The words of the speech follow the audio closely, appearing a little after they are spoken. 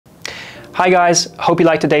Hi guys, hope you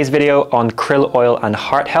liked today's video on krill oil and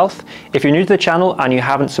heart health. If you're new to the channel and you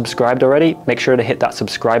haven't subscribed already, make sure to hit that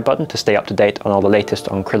subscribe button to stay up to date on all the latest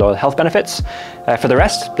on krill oil health benefits. For the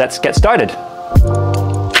rest, let's get started.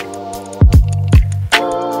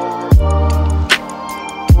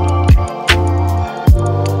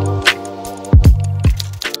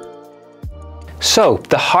 So,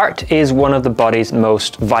 the heart is one of the body's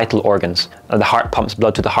most vital organs. The heart pumps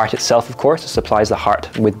blood to the heart itself, of course. It supplies the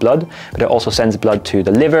heart with blood, but it also sends blood to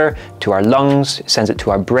the liver, to our lungs, it sends it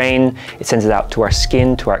to our brain, it sends it out to our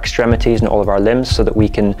skin, to our extremities and all of our limbs so that we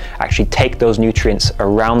can actually take those nutrients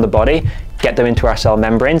around the body, get them into our cell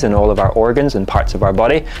membranes and all of our organs and parts of our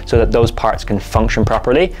body so that those parts can function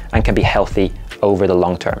properly and can be healthy over the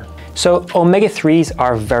long term. So omega-3s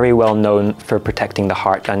are very well known for protecting the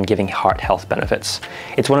heart and giving heart health benefits.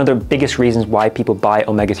 It's one of the biggest reasons why people buy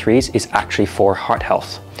omega-3s is actually for heart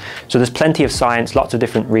health. So there's plenty of science, lots of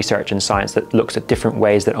different research and science that looks at different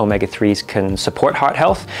ways that omega-3s can support heart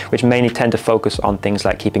health, which mainly tend to focus on things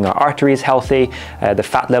like keeping our arteries healthy, the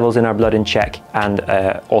fat levels in our blood in check, and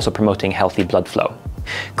also promoting healthy blood flow.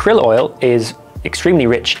 Krill oil is extremely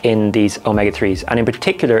rich in these omega-3s, and in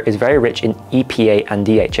particular is very rich in EPA and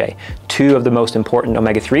DHA, two of the most important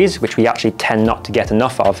omega-3s, which we actually tend not to get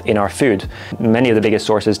enough of in our food. Many of the biggest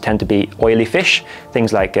sources tend to be oily fish,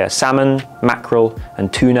 things like salmon, mackerel,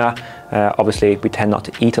 and tuna. Obviously, we tend not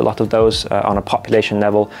to eat a lot of those on a population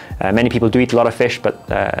level. Many people do eat a lot of fish, but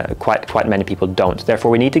quite many people don't. Therefore,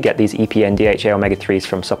 we need to get these EPA and DHA omega-3s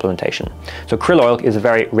from supplementation. So krill oil is a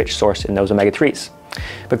very rich source in those omega-3s.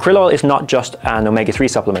 But krill oil is not just an omega-3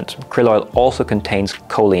 supplement. Krill oil also contains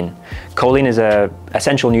choline. Choline is an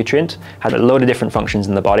essential nutrient, has a load of different functions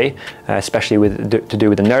in the body, especially to do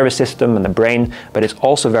with the nervous system and the brain, but it's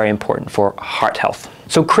also very important for heart health.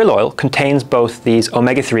 So krill oil contains both these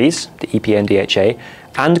omega-3s, the EPA and DHA,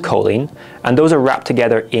 and choline, and those are wrapped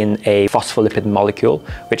together in a phospholipid molecule,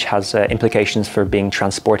 which has implications for being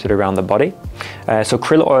transported around the body. So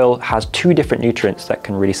krill oil has two different nutrients that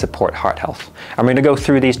can really support heart health. I'm going to go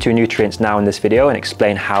through these two nutrients now in this video and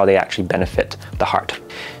explain how they actually benefit the heart.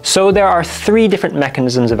 So there are three different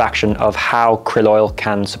mechanisms of action of how krill oil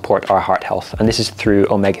can support our heart health, and this is through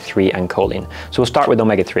omega-3 and choline. So we'll start with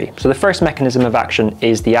omega-3. So the first mechanism of action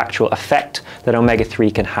is the actual effect that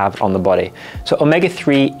omega-3 can have on the body. So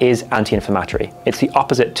omega-3 is anti-inflammatory. It's the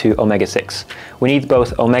opposite to omega-6. We need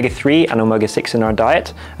both omega-3 and omega-6 in our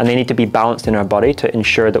diet, and they need to be balanced in our body to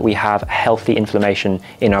ensure that we have healthy inflammation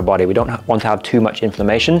in our body. We don't want to have too much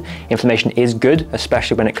inflammation. Inflammation is good,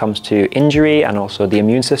 especially when it comes to injury and also the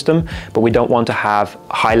immune system, but we don't want to have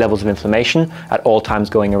high levels of inflammation at all times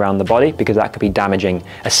going around the body because that could be damaging,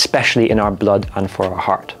 especially in our blood and for our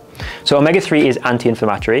heart. So omega-3 is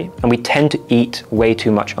anti-inflammatory, and we tend to eat way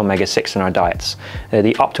too much omega-6 in our diets.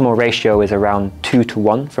 The optimal ratio is around 2 to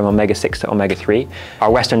 1 from omega-6 to omega-3.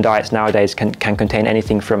 Our Western diets nowadays can contain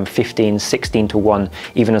anything from 15, 16 to 1,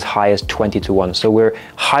 even as high as 20 to 1. So we're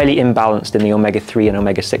highly imbalanced in the omega-3 and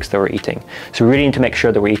omega-6 that we're eating. So we really need to make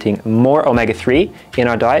sure that we're eating more omega-3 in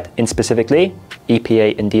our diet, in specifically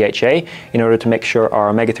EPA and DHA, in order to make sure our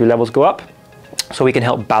omega-3 levels go up, so we can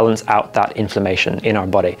help balance out that inflammation in our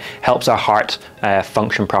body, helps our heart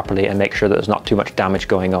function properly and make sure that there's not too much damage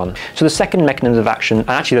going on. So the second mechanism of action, and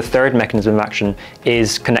actually the third mechanism of action,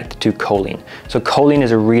 is connected to choline. So choline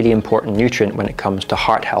is a really important nutrient when it comes to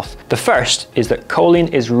heart health. The first is that choline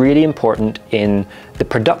is really important in the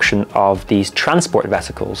production of these transport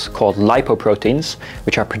vesicles called lipoproteins,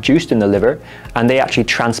 which are produced in the liver, and they actually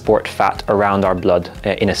transport fat around our blood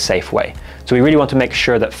in a safe way. So we really want to make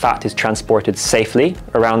sure that fat is transported safely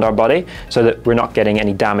around our body so that we're not getting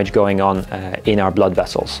any damage going on in our blood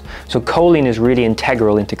vessels. So choline is really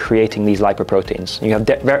integral into creating these lipoproteins. You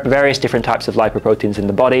have various different types of lipoproteins in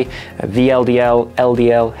the body, VLDL,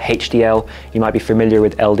 LDL, HDL. You might be familiar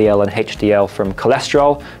with LDL and HDL from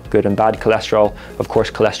cholesterol, good and bad cholesterol. Of course,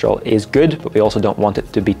 cholesterol is good, but we also don't want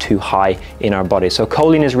it to be too high in our body. So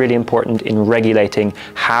choline is really important in regulating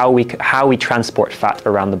how we transport fat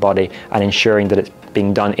around the body and ensuring that it's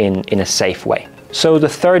being done in a safe way. So the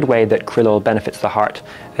third way that krill oil benefits the heart,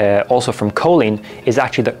 also from choline, is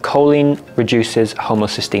actually that choline reduces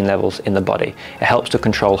homocysteine levels in the body. It helps to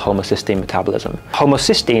control homocysteine metabolism.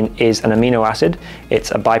 Homocysteine is an amino acid.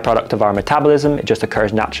 It's a byproduct of our metabolism. It just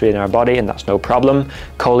occurs naturally in our body, and that's no problem.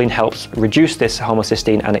 Choline helps reduce this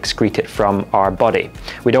homocysteine and excrete it from our body.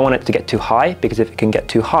 We don't want it to get too high, because if it can get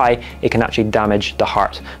too high, it can actually damage the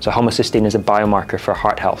heart. So homocysteine is a biomarker for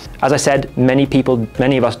heart health. As I said, many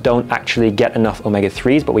of us don't actually get enough enough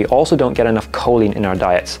omega-3s, but we also don't get enough choline in our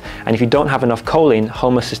diets. And if you don't have enough choline,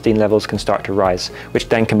 homocysteine levels can start to rise, which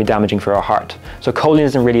then can be damaging for our heart. So choline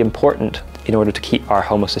is really important in order to keep our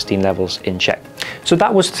homocysteine levels in check. So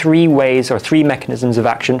that was 3 ways or 3 mechanisms of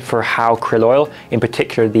action for how krill oil, in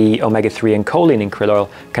particular the omega-3 and choline in krill oil,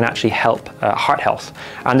 can actually help heart health.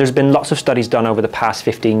 And there's been lots of studies done over the past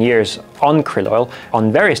 15 years on krill oil,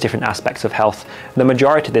 on various different aspects of health. The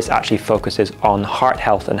majority of this actually focuses on heart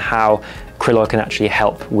health and how krill oil can actually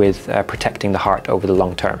help with protecting the heart over the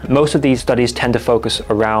long term. Most of these studies tend to focus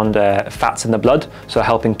around fats in the blood, so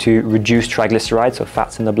helping to reduce triglycerides, so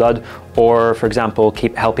fats in the blood, or for example,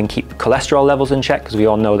 helping keep cholesterol levels in check, because we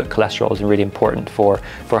all know that cholesterol is really important for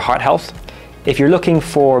heart health. If you're looking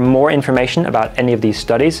for more information about any of these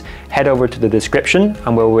studies, head over to the description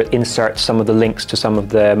and we'll insert some of the links to some of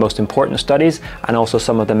the most important studies and also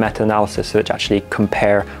some of the meta-analysis which actually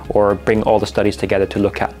compare or bring all the studies together to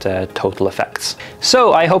look at total effects.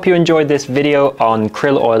 So I hope you enjoyed this video on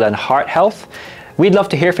krill oil and heart health. We'd love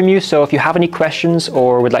to hear from you, so if you have any questions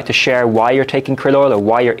or would like to share why you're taking krill oil or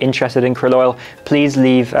why you're interested in krill oil, please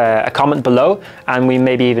leave a comment below and we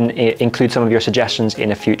maybe even include some of your suggestions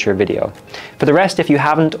in a future video. For the rest, if you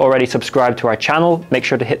haven't already subscribed to our channel, make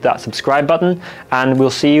sure to hit that subscribe button and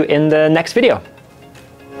we'll see you in the next video.